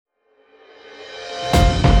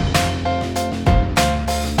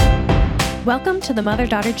Welcome to the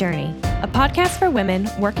Mother-Daughter Journey, a podcast for women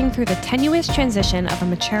working through the tenuous transition of a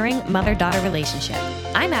maturing mother-daughter relationship.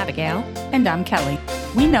 I'm Abigail. And I'm Kelly.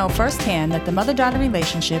 We know firsthand that the mother-daughter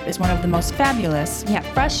relationship is one of the most fabulous, Yet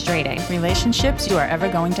frustrating relationships you are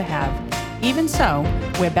ever going to have. Even so,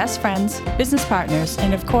 we're best friends, business partners,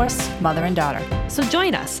 and of course, mother and daughter. So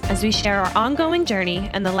join us as we share our ongoing journey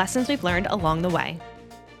and the lessons we've learned along the way.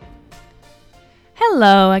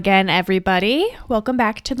 Hello again, everybody. Welcome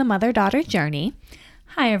back to the Mother-Daughter Journey.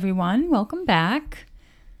 Hi, everyone. Welcome back.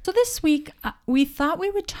 So this week, we thought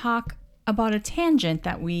we would talk about a tangent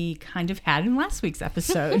that we kind of had in last week's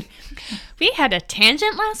episode. We had a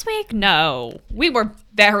tangent last week? No, we were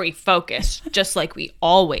very focused, just like we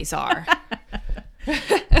always are.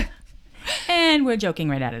 And we're joking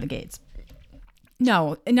right out of the gates.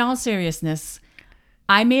 No, in all seriousness,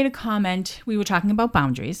 I made a comment. We were talking about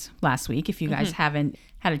boundaries last week. If you guys haven't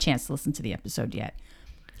had a chance to listen to the episode yet,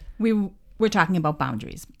 we were talking about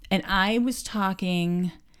boundaries. And I was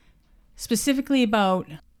talking specifically about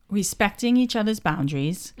respecting each other's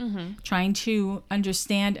boundaries, trying to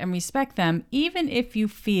understand and respect them, even if you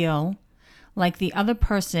feel like the other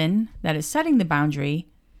person that is setting the boundary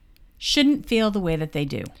shouldn't feel the way that they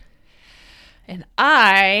do. And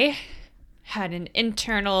I had an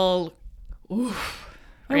internal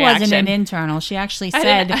It wasn't an internal. She actually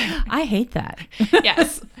said, I hate that.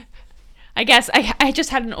 Yes. I guess I just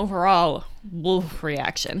had an overall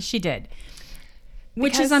reaction. She did.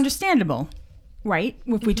 Which is understandable, right?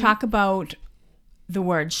 If we talk about the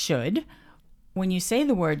word should, when you say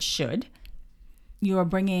the word should, you are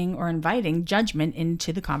bringing or inviting judgment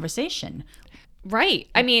into the conversation. Right.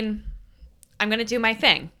 I mean, I'm going to do my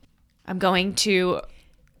thing. I'm going to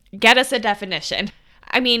get us a definition.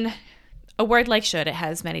 I mean, a word like should, it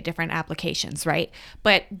has many different applications, right?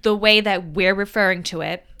 But the way that we're referring to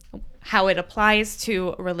it, how it applies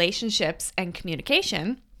to relationships and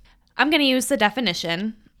communication, I'm going to use the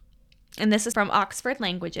definition, and this is from Oxford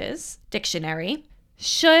Languages Dictionary.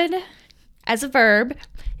 Should, as a verb,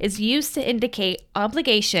 is used to indicate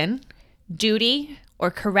obligation, duty, or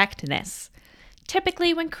correctness,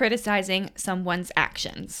 typically when criticizing someone's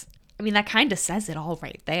actions. I mean, that kind of says it all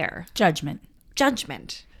right there. Judgment.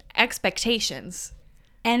 Expectations.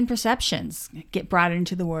 And perceptions get brought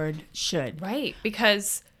into the word should. Right,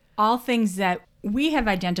 because all things that we have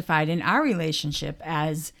identified in our relationship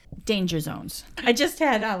as danger zones. I just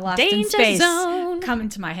had a Lost in Space come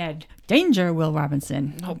into my head. Danger, Will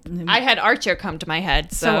Robinson. Oh, I had Archer come to my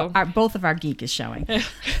head. So both of our geek is showing.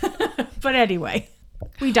 But anyway,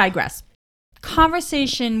 we digress.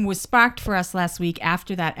 Conversation was sparked for us last week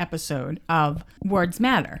after that episode of Words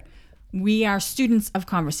Matter. We are students of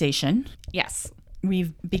conversation. Yes.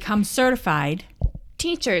 We've become certified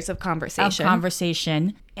teachers of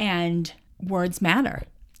conversation. And words matter.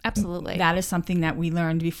 Absolutely. That is something that we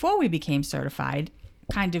learned before we became certified.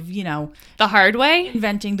 Kind of, the hard way.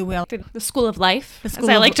 Inventing the wheel. The school of life, as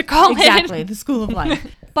I like to call it. Exactly, the school of life.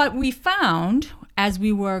 But we found, as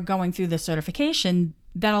we were going through the certification,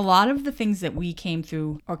 that a lot of the things that we came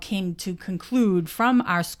through or came to conclude from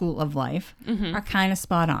our school of life are kind of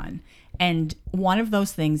spot on. And one of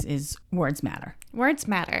those things is words matter. Words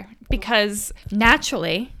matter because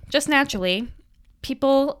naturally,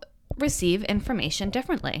 people receive information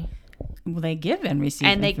differently. Well, they give and receive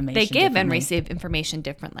information they give and receive information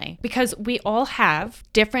differently because we all have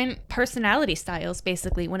different personality styles,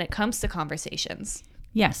 basically, when it comes to conversations.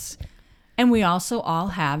 Yes. And we also all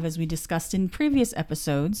have, as we discussed in previous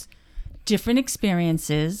episodes, different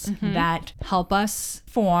experiences that help us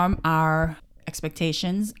form our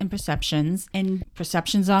expectations and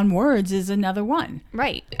perceptions on words is another one.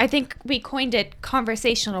 Right. I think we coined it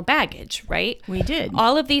conversational baggage, right? We did.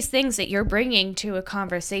 All of these things that you're bringing to a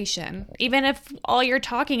conversation, even if all you're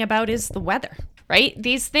talking about is the weather, right?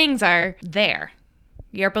 These things are there.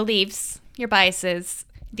 Your beliefs, your biases,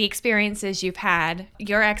 the experiences you've had,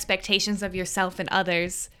 your expectations of yourself and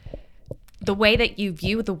others, the way that you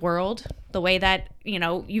view the world, the way that,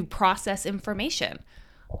 you process information.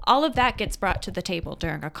 All of that gets brought to the table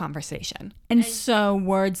during a conversation. And so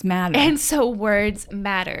words matter. And so words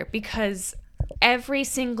matter because every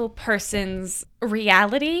single person's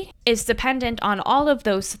reality is dependent on all of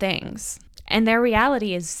those things. And their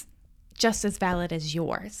reality is just as valid as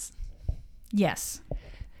yours. Yes.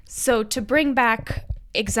 So to bring back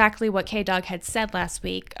exactly what K-Dog had said last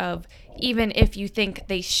week of even if you think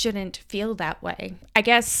they shouldn't feel that way, I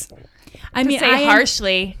guess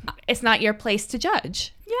harshly, it's not your place to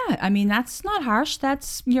judge. Yeah, I mean, that's not harsh.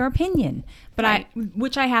 That's your opinion. But right.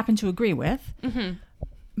 which I happen to agree with.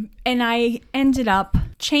 And I ended up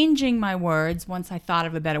changing my words once I thought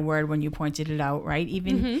of a better word when you pointed it out, right?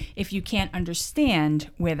 Even if you can't understand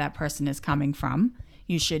where that person is coming from,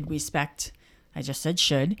 you should respect. I just said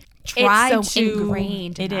should. It's so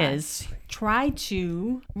ingrained in It us. is. Try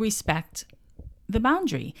to respect the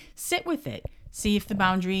boundary. Sit with it. See if the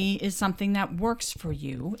boundary is something that works for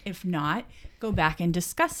you. If not, go back and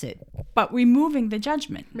discuss it. But removing the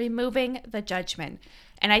judgment. Removing the judgment.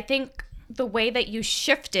 And I think the way that you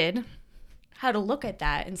shifted how to look at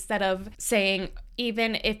that, instead of saying,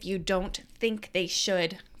 even if you don't think they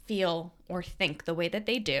should feel or think the way that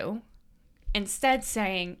they do, instead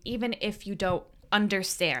saying, even if you don't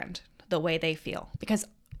understand the way they feel, because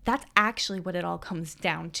that's actually what it all comes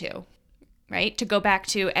down to, right? To go back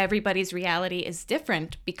to everybody's reality is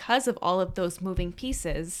different because of all of those moving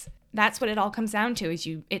pieces. That's what it all comes down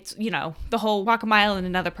to, it's the whole walk a mile in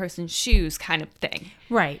another person's shoes kind of thing.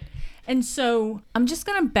 Right. And so I'm just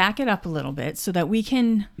going to back it up a little bit so that we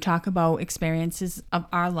can talk about experiences of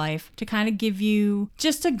our life to kind of give you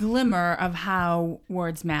just a glimmer of how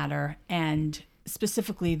words matter, and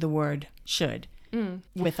specifically the word should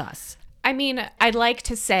with us. I mean, I'd like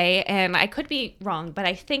to say, and I could be wrong, but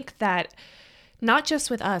I think that not just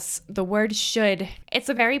with us, the word should, it's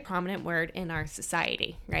a very prominent word in our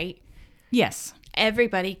society, right? Yes.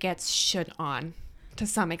 Everybody gets should on to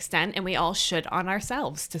some extent, and we all should on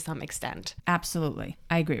ourselves to some extent. Absolutely.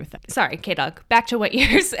 I agree with that. Sorry, K-Dog. Back to what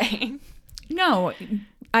you're saying. No,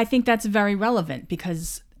 I think that's very relevant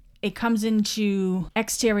because it comes into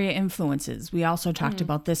exterior influences. We also talked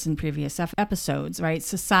about this in previous episodes, right?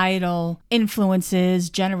 Societal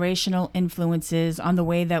influences, generational influences on the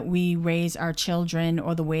way that we raise our children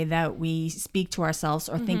or the way that we speak to ourselves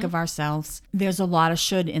or think of ourselves. There's a lot of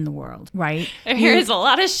should in the world, right? There's a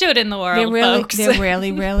lot of should in the world, folks. There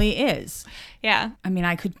really is. Yeah. I mean,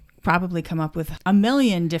 I could probably come up with a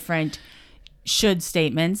million different should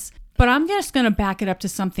statements, but I'm just going to back it up to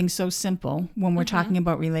something so simple when we're talking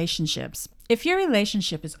about relationships. If your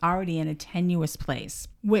relationship is already in a tenuous place,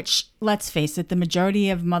 which, let's face it, the majority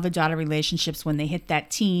of mother-daughter relationships when they hit that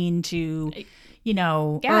teen to, early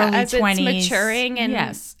 20s. It's maturing and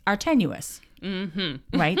yes, are tenuous.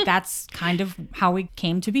 Right? That's kind of how we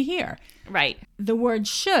came to be here. Right. The word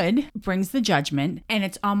should brings the judgment, and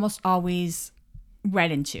it's almost always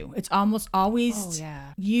read into. It's almost always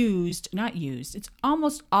it's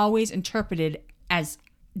almost always interpreted as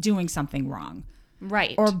doing something wrong.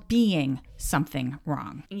 Right. Or being something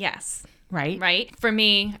wrong. Yes. Right? Right. For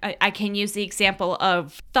me, I can use the example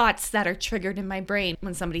of thoughts that are triggered in my brain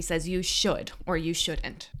when somebody says you should or you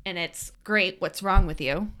shouldn't. And it's great. What's wrong with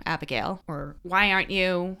you, Abigail? Or why aren't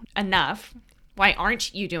you enough? Why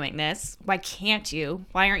aren't you doing this? Why can't you?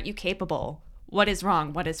 Why aren't you capable? What is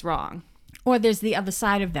wrong? What is wrong? Or there's the other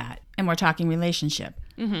side of that, and we're talking relationship.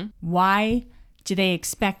 Why do they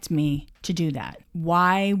expect me to do that?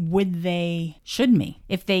 Why would they should me?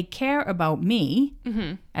 If they care about me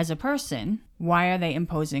as a person, why are they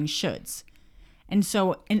imposing shoulds? And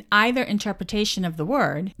so in either interpretation of the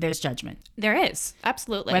word, there's judgment. There is.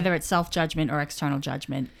 Absolutely. Whether it's self-judgment or external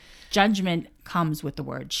judgment, judgment comes with the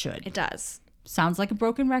word should. It does. Sounds like a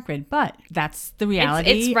broken record, but that's the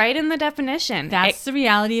reality. It's right in the definition. That's the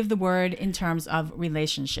reality of the word in terms of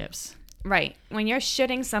relationships. Right. When you're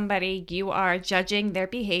shoulding somebody, you are judging their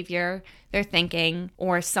behavior, their thinking,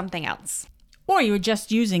 or something else. Or you're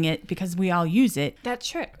just using it because we all use it. That's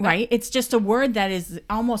true. Right? It's just a word that is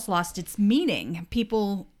almost lost its meaning.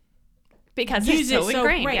 People because use it's so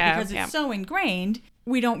ingrained. Because it's so ingrained.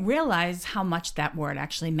 We don't realize how much that word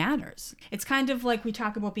actually matters. It's kind of like we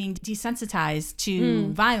talk about being desensitized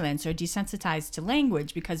to violence or desensitized to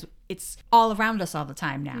language because it's all around us all the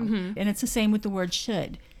time now. And it's the same with the word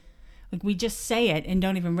should. Like we just say it and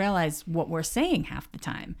don't even realize what we're saying half the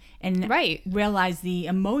time. And realize the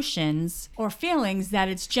emotions or feelings that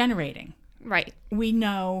it's generating. Right. We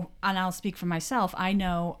know, and I'll speak for myself, I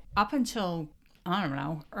know up until, I don't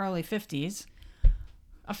know, early 50s,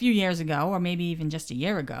 a few years ago, or maybe even just a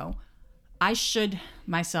year ago, I should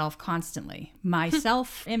myself constantly. My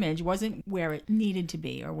self-image wasn't where it needed to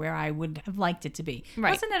be or where I would have liked it to be. Right.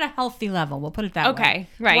 It wasn't at a healthy level. We'll put it that way. Okay,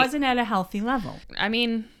 right. It wasn't at a healthy level. I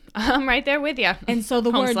mean, I'm right there with you. And so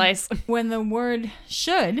the word, slice. when the word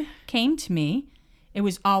should came to me, it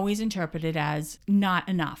was always interpreted as not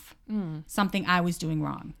enough, something I was doing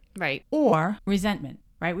wrong. Right. Or resentment,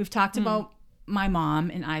 right? We've talked about my mom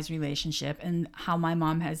and I's relationship and how my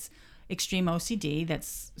mom has extreme OCD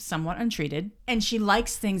that's somewhat untreated, and she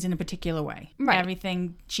likes things in a particular way. Right.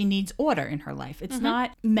 Everything, she needs order in her life. It's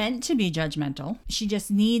not meant to be judgmental. She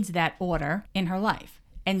just needs that order in her life.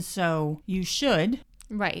 And so you should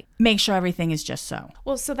Right. Make sure everything is just so.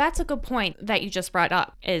 Well, so that's a good point that you just brought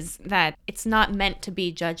up, is that it's not meant to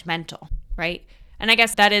be judgmental, right? And I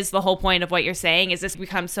guess that is the whole point of what you're saying, is this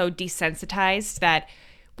becomes so desensitized that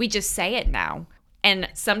we just say it now. And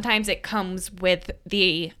sometimes it comes with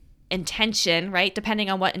the intention, right? Depending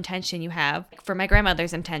on what intention you have. For my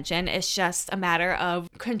grandmother's intention, it's just a matter of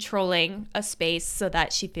controlling a space so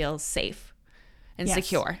that she feels safe and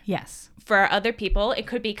secure. Yes. For other people, it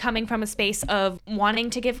could be coming from a space of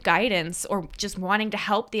wanting to give guidance or just wanting to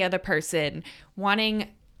help the other person, wanting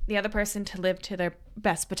the other person to live to their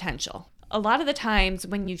best potential. A lot of the times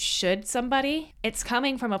when you should somebody, it's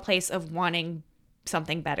coming from a place of wanting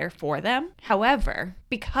something better for them. However,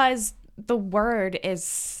 because the word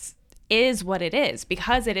is what it is,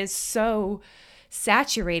 because it is so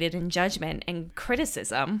saturated in judgment and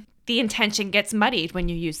criticism, the intention gets muddied when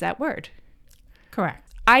you use that word. Correct.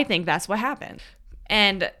 I think that's what happened.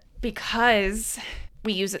 And because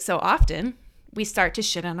we use it so often, we start to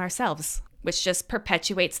shit on ourselves, which just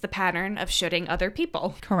perpetuates the pattern of shitting other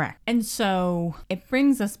people. Correct. And so it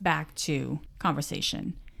brings us back to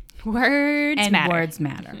conversation. Words matter. Words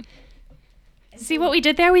matter. See what we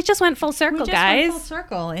did there? We just went full circle, guys. Went full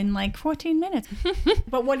circle in like 14 minutes.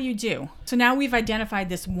 But what do? So now we've identified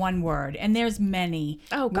this one word, and there's many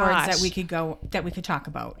words that we could talk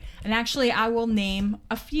about. And actually, I will name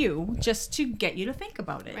a few just to get you to think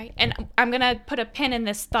about it. Right. And I'm going to put a pin in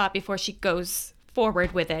this thought before she goes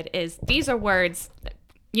forward with it, is these are words.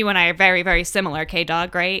 You and I are very, very similar,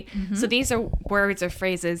 K-Dog, right? Mm-hmm. So these are words or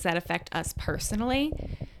phrases that affect us personally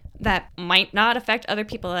that might not affect other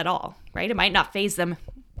people at all, right? It might not faze them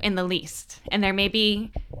in the least. And there may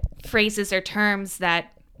be phrases or terms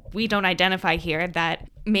that we don't identify here that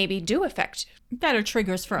maybe do affect. That are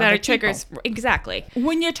triggers for other people. Exactly.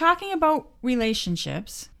 When you're talking about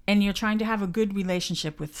relationships and you're trying to have a good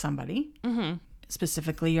relationship with somebody, mm-hmm.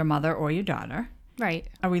 specifically your mother or your daughter, right?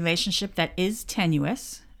 A relationship that is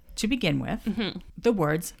tenuous to begin with, mm-hmm. the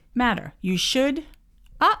words matter. You should,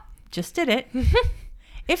 just did it.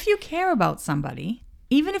 If you care about somebody,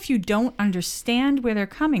 even if you don't understand where they're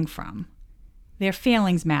coming from, their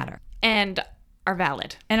feelings matter. And are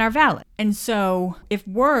valid. And so if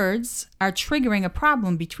words are triggering a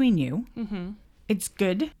problem between you, mm-hmm. it's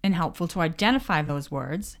good and helpful to identify those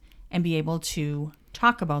words and be able to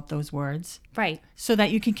talk about those words. Right. So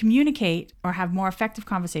that you can communicate or have more effective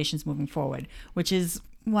conversations moving forward, which is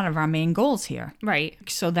one of our main goals here. Right.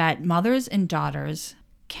 So that mothers and daughters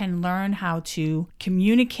can learn how to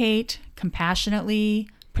communicate compassionately,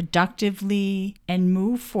 productively, and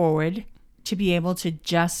move forward to be able to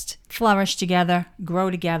just flourish together, grow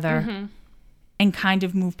together, mm-hmm. and kind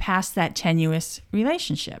of move past that tenuous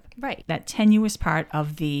relationship. Right. That tenuous part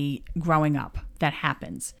of the growing up that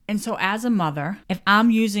happens. And so as a mother, if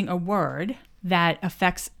I'm using a word that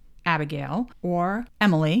affects Abigail or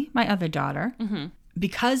Emily, my other daughter, mm-hmm.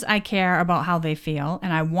 because I care about how they feel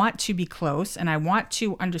and I want to be close and I want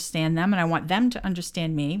to understand them and I want them to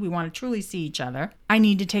understand me, we want to truly see each other, I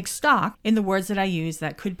need to take stock in the words that I use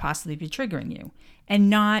that could possibly be triggering you and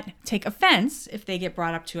not take offense if they get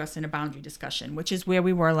brought up to us in a boundary discussion, which is where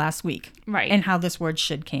we were last week. Right. And how this word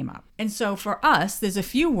should came up. And so for us, there's a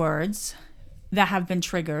few words that have been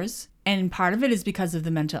triggers. And part of it is because of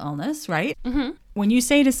the mental illness, right? Mm-hmm. When you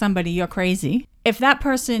say to somebody, you're crazy, if that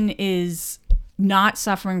person is not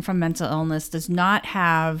suffering from mental illness, does not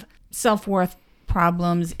have self-worth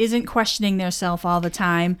problems, isn't questioning their self all the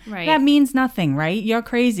time, right. that means nothing, right? You're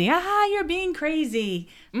crazy. You're being crazy.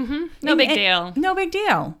 Mm-hmm. No big deal. No big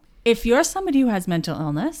deal. If you're somebody who has mental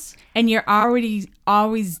illness and you're already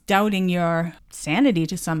always doubting your sanity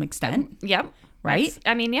to some extent. Yep. Right?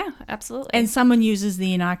 Yeah, absolutely. And someone uses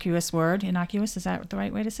the innocuous word. Innocuous, is that the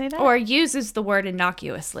right way to say that? Or uses the word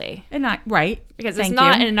innocuously. Right. Because it's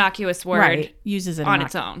not an innocuous word. Right. Uses it on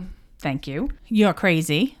its own. Thank you. You're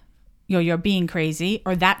crazy. You're being crazy.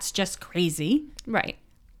 Or that's just crazy. Right.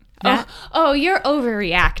 You're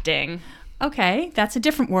overreacting. Okay. That's a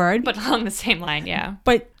different word. But along the same line, yeah.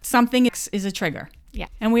 But something is a trigger. Yeah.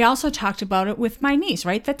 And we also talked about it with my niece,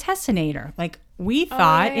 right? The Tessinator. Like, we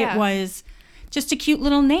thought it was just a cute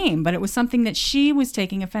little name, but it was something that she was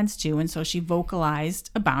taking offense to. And so she vocalized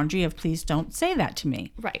a boundary of, please don't say that to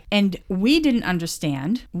me. Right. And we didn't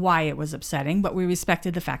understand why it was upsetting, but we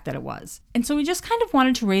respected the fact that it was. And so we just kind of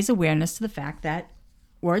wanted to raise awareness to the fact that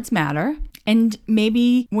words matter. And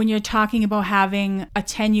maybe when you're talking about having a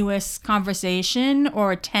tenuous conversation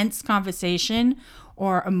or a tense conversation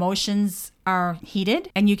or emotions are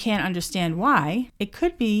heated and you can't understand why, it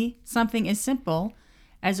could be something as simple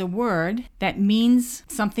as a word that means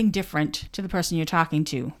something different to the person you're talking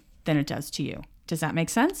to than it does to you. Does that make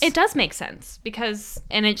sense? It does make sense because,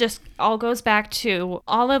 and it just all goes back to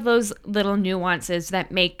all of those little nuances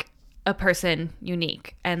that make a person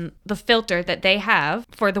unique and the filter that they have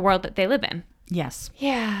for the world that they live in. Yes.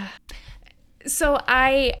 Yeah. So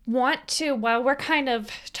I want to, while we're kind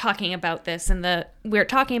of talking about this, and we're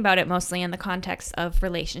talking about it mostly in the context of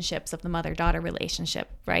relationships, of the mother-daughter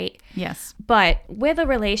relationship, right? Yes. But with a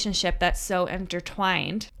relationship that's so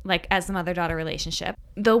intertwined, like as the mother-daughter relationship,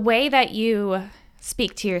 the way that you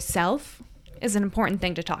speak to yourself is an important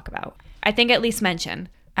thing to talk about. I think at least mention.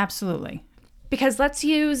 Absolutely. Because let's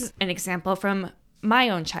use an example from my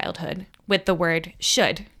own childhood with the word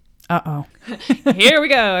should. Uh-oh. Here we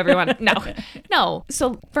go, everyone. No.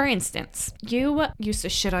 So, for instance, you used to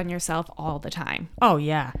shit on yourself all the time. Oh,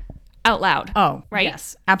 yeah. Out loud. Oh, right?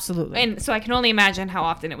 Yes, absolutely. And so I can only imagine how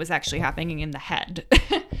often it was actually happening in the head,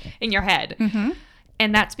 in your head. Mm-hmm.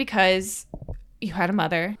 And that's because you had a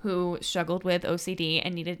mother who struggled with OCD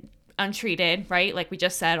and needed untreated, right? Like we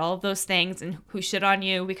just said, all of those things, and who shit on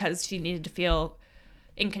you because she needed to feel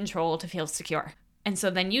in control, to feel secure. And so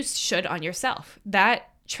then you should on yourself. That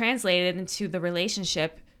translated into the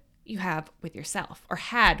relationship you have with yourself, or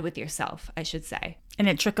had with yourself, I should say. And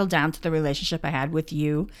it trickled down to the relationship I had with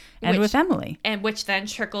you and with Emily. And which then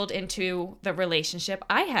trickled into the relationship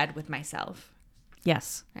I had with myself.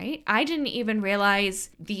 Yes. Right? I didn't even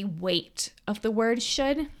realize the weight of the word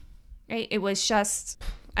should, right? It was just,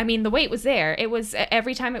 I mean, the weight was there. It was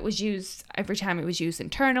every time it was used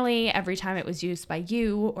internally, every time it was used by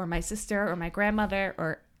you or my sister or my grandmother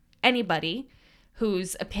or anybody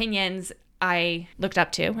whose opinions I looked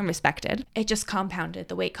up to and respected. It just compounded,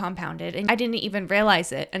 the weight compounded. And I didn't even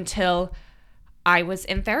realize it until I was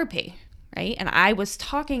in therapy, right? And I was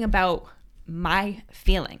talking about my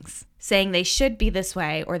feelings, saying they should be this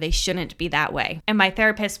way or they shouldn't be that way. And my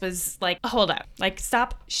therapist was like, hold up, like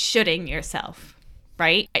stop shoulding yourself,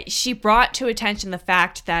 right? She brought to attention the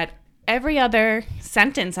fact that every other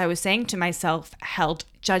sentence I was saying to myself held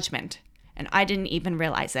judgment. And I didn't even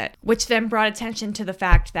realize it, which then brought attention to the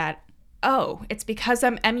fact that, oh, it's because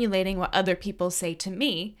I'm emulating what other people say to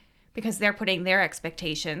me because they're putting their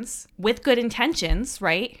expectations with good intentions,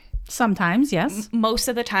 right? Sometimes, yes. Most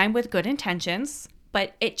of the time with good intentions.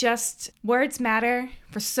 But words matter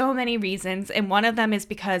for so many reasons. And one of them is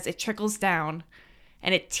because it trickles down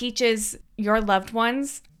and it teaches your loved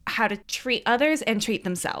ones how to treat others and treat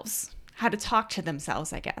themselves, how to talk to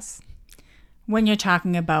themselves, I guess. When you're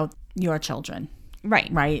talking about your children. Right.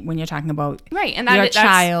 Right. When you're talking about and your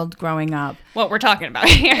child growing up. What we're talking about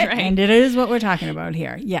here, right? And it is what we're talking about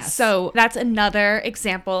here. Yes. So that's another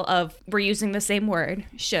example of we're using the same word,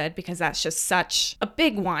 should, because that's just such a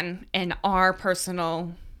big one in our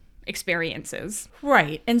personal experiences.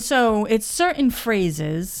 Right. And so it's certain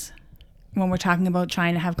phrases when we're talking about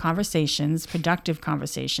trying to have conversations, productive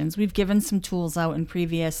conversations. We've given some tools out in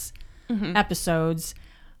previous episodes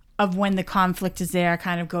of when the conflict is there,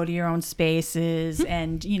 kind of go to your own spaces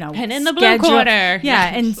and, and in the blue corner.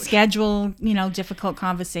 Yeah, and schedule, difficult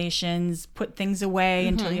conversations, put things away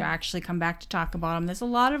until you actually come back to talk about them. There's a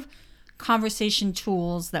lot of conversation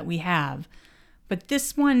tools that we have, but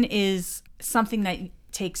this one is something that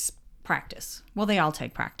takes practice. Well, they all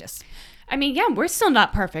take practice. I mean, yeah, we're still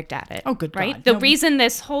not perfect at it. Oh, good right? God. The reason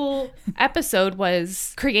this whole episode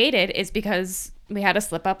was created is because we had a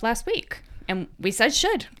slip up last week. And we said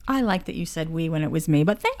should. I like that you said we when it was me,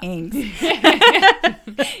 but thanks.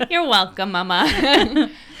 You're welcome, Mama.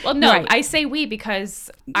 Well, no, Right. I say we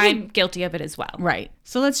because I'm guilty of it as well. Right.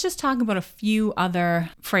 So let's just talk about a few other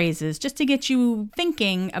phrases just to get you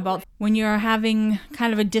thinking about when you're having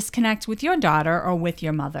kind of a disconnect with your daughter or with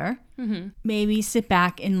your mother. Mm-hmm. Maybe sit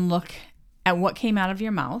back and look at what came out of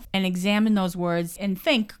your mouth and examine those words and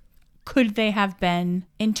think, could they have been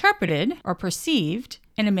interpreted or perceived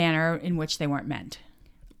in a manner in which they weren't meant?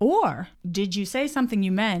 Or did you say something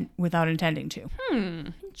you meant without intending to?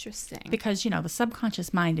 Interesting. Because, the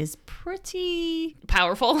subconscious mind is pretty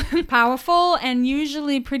Powerful. powerful and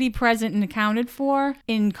usually pretty present and accounted for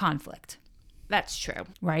in conflict, That's true.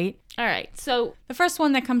 right? All right. So, The first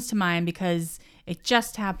one that comes to mind, because it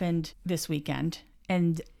just happened this weekend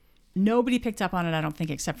and nobody picked up on it, I don't think,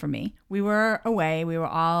 except for me. We were away. We were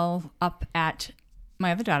all up at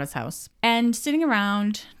my other daughter's house and sitting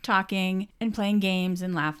around talking and playing games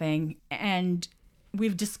and laughing. And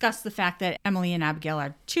we've discussed the fact that Emily and Abigail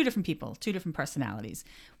are two different people, two different personalities.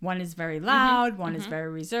 One is very loud, one is very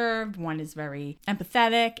reserved, one is very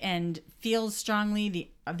empathetic and feels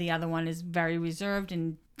strongly. The other one is very reserved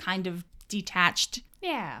and kind of detached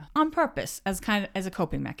yeah. on purpose as a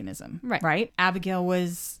coping mechanism. Right. Abigail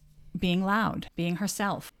was being loud, being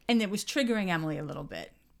herself. And it was triggering Emily a little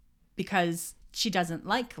bit because she doesn't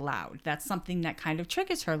like loud. That's something that kind of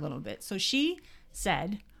triggers her a little bit. So she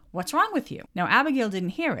said, "What's wrong with you?" Now, Abigail didn't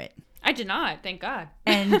hear it. I did not, thank God.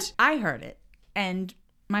 And I heard it. And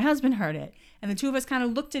my husband heard it. And the two of us kind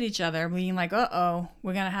of looked at each other, being like, uh-oh,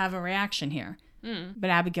 we're going to have a reaction here. But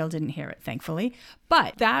Abigail didn't hear it, thankfully.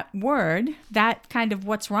 But that word, that kind of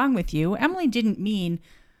 "what's wrong with you," Emily didn't mean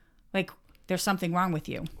like there's something wrong with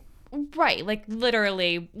you. Right, like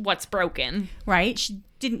literally what's broken. Right? She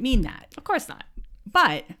didn't mean that. Of course not.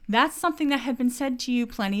 But that's something that had been said to you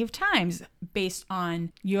plenty of times based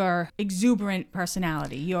on your exuberant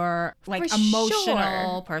personality, your like For emotional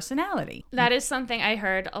sure. personality. That is something I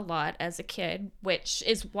heard a lot as a kid, which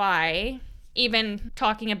is why even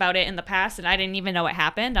talking about it in the past and I didn't even know it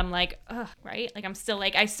happened, I'm like, ugh, right? Like I'm still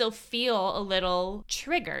like, I still feel a little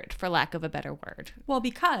triggered, for lack of a better word. Well,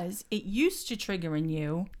 because it used to trigger in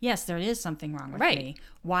you, yes, there is something wrong with Right. me.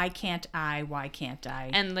 Why can't I? Why can't I?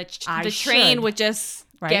 And the I train should, would just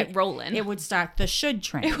right? get rolling. It would start the should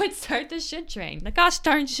train. It would start the should train. The gosh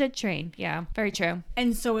darn should train. Yeah, very true.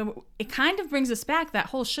 And so it kind of brings us back, that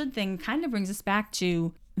whole should thing kind of brings us back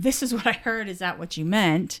to, this is what I heard. Is that what you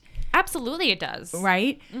meant? Absolutely it does.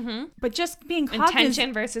 Right? Mm-hmm. But just being cognizant.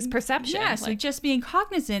 Intention versus perception. Yeah, so Like, just being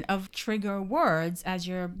cognizant of trigger words as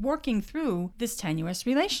you're working through this tenuous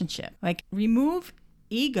relationship. Like remove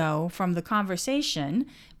ego from the conversation,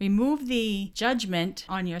 remove the judgment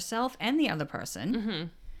on yourself and the other person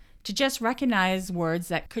to just recognize words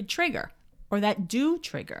that could trigger or that do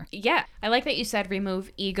trigger. yeah, I like that you said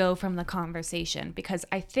remove ego from the conversation, because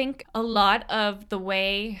I think a lot of the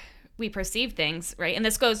way we perceive things, right? And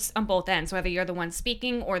this goes on both ends, whether you're the one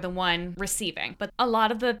speaking or the one receiving. But a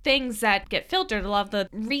lot of the things that get filtered, a lot of the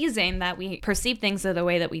reason that we perceive things the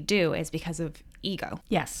way that we do is because of ego.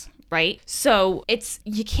 Yes. Right? So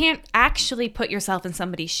you can't actually put yourself in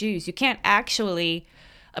somebody's shoes. You can't actually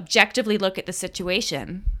objectively look at the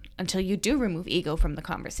situation until you do remove ego from the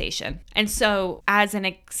conversation. And so as an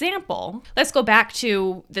example, let's go back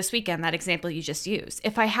to this weekend, that example you just used.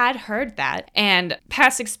 If I had heard that, and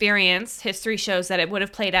past experience, history shows that it would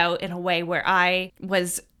have played out in a way where I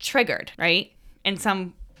was triggered, right? In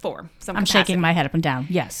some form, some I'm capacity. shaking my head up and down.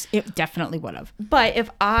 Yes, it definitely would have.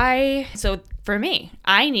 But so for me,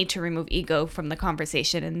 I need to remove ego from the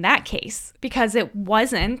conversation in that case, because it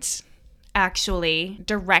wasn't actually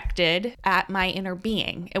directed at my inner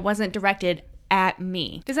being. It wasn't directed at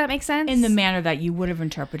me. Does that make sense? In the manner that you would have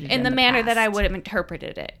interpreted it In the manner that I past. would have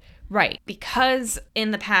interpreted it. Right. Because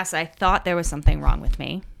in the past, I thought there was something wrong with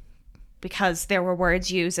me. Because there were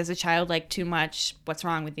words used as a child like too much, what's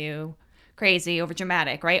wrong with you, crazy,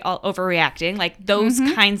 overdramatic, right? All overreacting, like those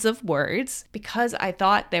kinds of words. Because I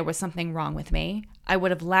thought there was something wrong with me, I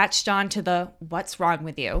would have latched on to the what's wrong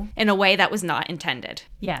with you in a way that was not intended.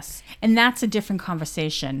 Yes. And that's a different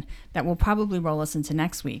conversation that will probably roll us into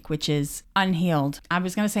next week, which is unhealed. I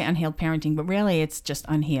was going to say unhealed parenting, but really it's just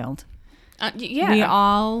unhealed. Yeah. We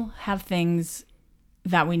all have things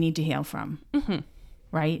that we need to heal from,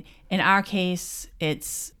 right? In our case,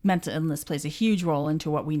 it's mental illness plays a huge role into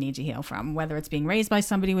what we need to heal from, whether it's being raised by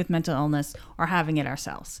somebody with mental illness or having it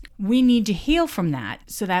ourselves. We need to heal from that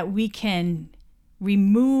so that we can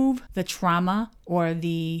remove the trauma or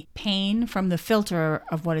the pain from the filter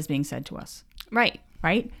of what is being said to us. Right.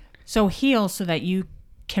 Right? So heal so that you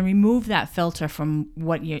can remove that filter from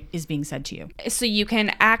what is being said to you. So you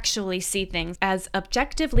can actually see things as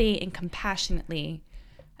objectively and compassionately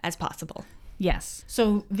as possible. Yes.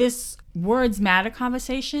 So this words matter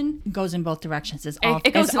conversation goes in both directions.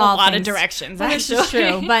 It goes in a lot of directions, Well, this is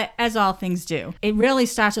actually. true, but as all things do. It really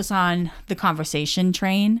starts us on the conversation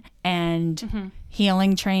train and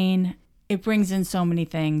healing train. It brings in so many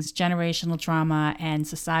things, generational trauma and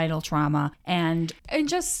societal trauma. And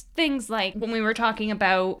just things like when we were talking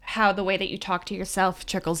about how the way that you talk to yourself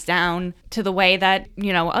trickles down to the way that,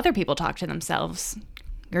 other people talk to themselves,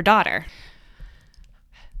 your daughter.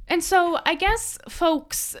 And so I guess,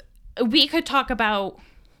 folks, we could talk about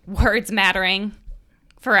words mattering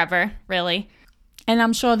forever, really. And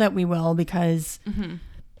I'm sure that we will, because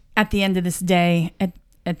at the end of this day,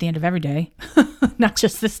 at the end of every day, not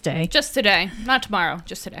just this day. Just today, not tomorrow,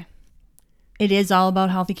 just today. It is all about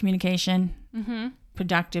healthy communication,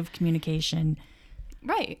 productive communication.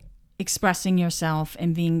 Right. Expressing yourself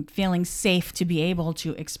and feeling safe to be able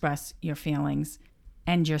to express your feelings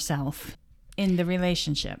and yourself in the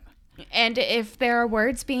relationship. And if there are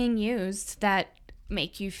words being used that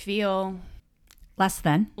make you feel less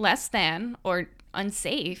than or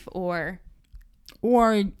unsafe or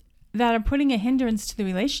that are putting a hindrance to the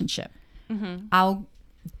relationship, I'll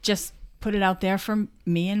just put it out there for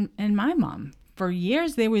me and my mom. For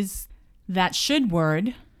years there was that should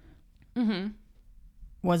word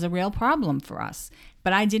was a real problem for us.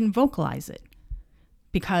 But I didn't vocalize it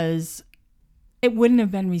because it wouldn't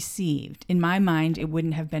have been received. In my mind, it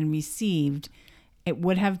wouldn't have been received. It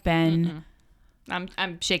would have been...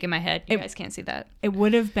 I'm shaking my head. You guys can't see that. It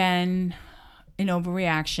would have been an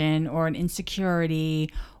overreaction or an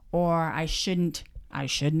insecurity, or I shouldn't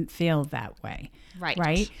feel that way.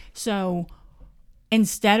 Right? So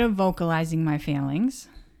instead of vocalizing my feelings,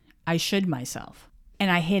 I should myself.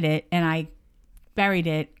 And I hid it and I buried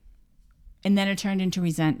it, and then it turned into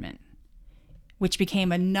resentment, which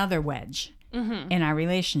became another wedge in our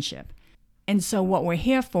relationship. And so what we're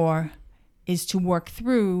here for is to work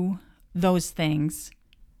through those things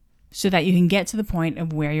so that you can get to the point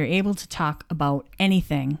of where you're able to talk about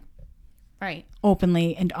anything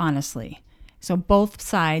openly and honestly. So both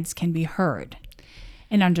sides can be heard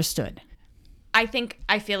and understood. I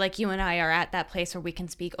feel like you and I are at that place where we can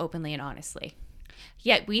speak openly and honestly.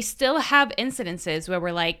 Yet we still have incidences where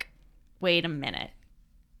we're like, wait a minute.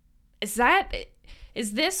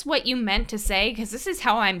 Is this what you meant to say? Because this is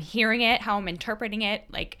how I'm hearing it, how I'm interpreting it.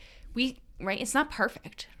 Like, it's not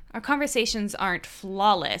perfect. Our conversations aren't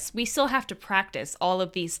flawless. We still have to practice all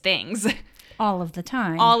of these things. All of the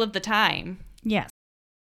time. All of the time. Yes.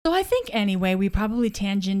 So I think anyway, we probably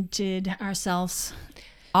tangented ourselves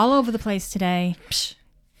all over the place today.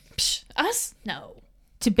 Us? No.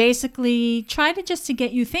 To basically try to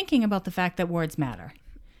get you thinking about the fact that words matter.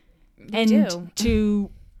 They do.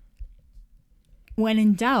 To, when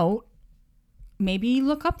in doubt, maybe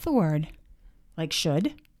look up the word, like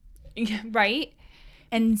should. Right?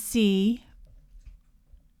 And see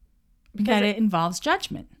that it involves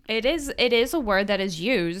judgment. It is a word that is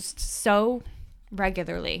used so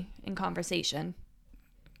regularly in conversation.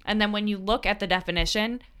 And then when you look at the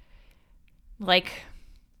definition, like,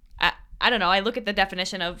 I don't know, I look at the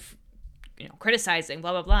definition of, criticizing,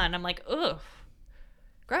 blah, blah, blah, and I'm like, ugh,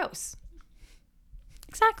 gross.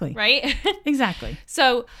 Exactly. Right? Exactly.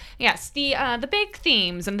 So, yes, the big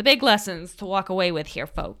themes and the big lessons to walk away with here,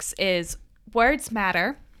 folks, is words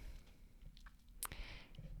matter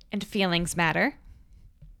and feelings matter.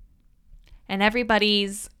 And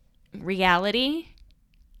everybody's reality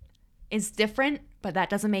is different, but that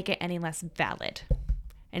doesn't make it any less valid.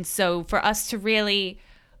 And so for us to really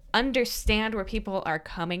understand where people are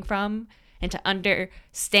coming from and to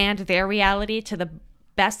understand their reality to the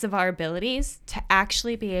best of our abilities, to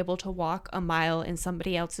actually be able to walk a mile in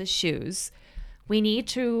somebody else's shoes, we need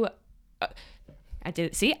to... I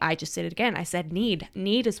just did it again. I said need.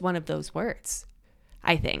 Need is one of those words,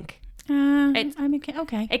 I think.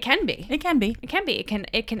 Okay. It can be. It can be. It can be.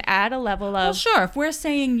 It can add a level of... Well, sure. If we're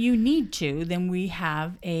saying you need to, then we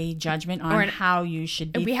have a judgment on how you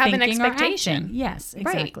should be thinking. We have an expectation. Yes,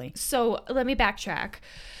 exactly. Right. So let me backtrack.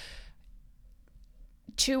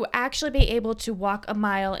 To actually be able to walk a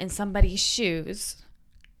mile in somebody's shoes,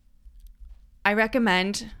 I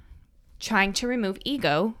recommend trying to remove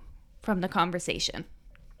ego from the conversation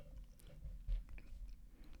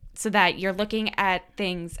so that you're looking at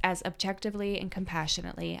things as objectively and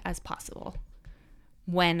compassionately as possible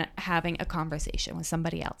when having a conversation with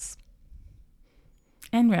somebody else.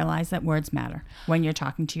 And realize that words matter when you're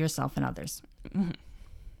talking to yourself and others. Mm-hmm.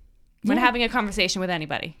 When having a conversation with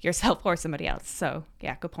anybody, yourself or somebody else. So,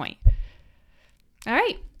 yeah, good point. All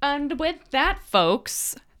right. And with that,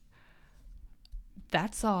 folks,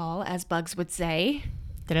 that's all, as Bugs would say.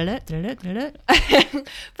 For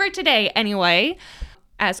today, anyway.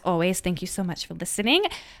 As always, thank you so much for listening.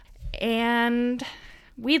 And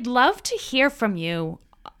we'd love to hear from you,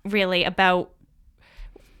 really, about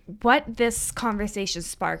what this conversation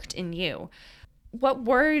sparked in you. What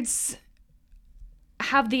words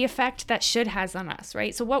have the effect that should has on us,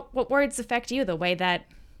 right? So what words affect you the way that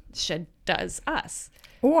should does us?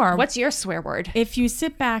 Or what's your swear word? If you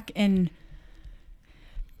sit back and,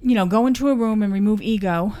 go into a room and remove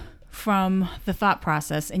ego from the thought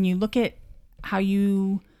process and you look at how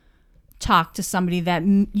you talk to somebody that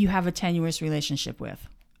you have a tenuous relationship with,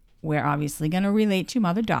 we're obviously going to relate to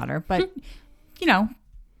mother-daughter, but,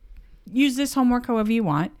 use this homework however you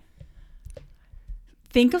want.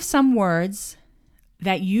 Think of some words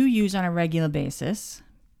that you use on a regular basis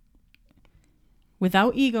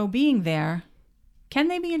without ego being there. Can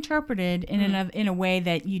they be interpreted in a way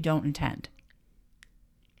that you don't intend?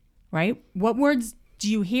 Right? What words do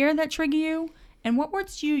you hear that trigger you? And what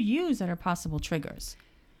words do you use that are possible triggers?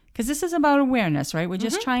 Because this is about awareness, right? We're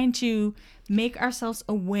just trying to make ourselves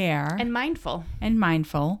aware. And mindful.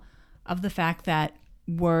 Of the fact that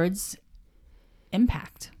words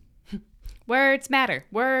impact. Words matter.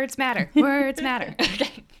 Words matter. Words matter.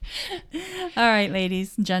 Okay. All right,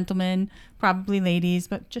 ladies and gentlemen. Probably ladies,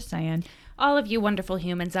 but just saying. all of you wonderful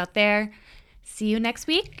humans out there. See you next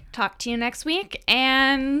week. Talk to you next week.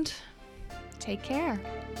 And take care.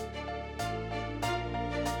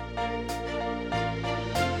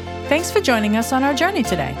 Thanks for joining us on our journey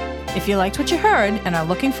today. If you liked what you heard and are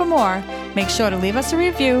looking for more, make sure to leave us a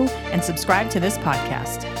review and subscribe to this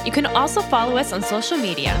podcast. You can also follow us on social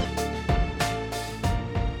media.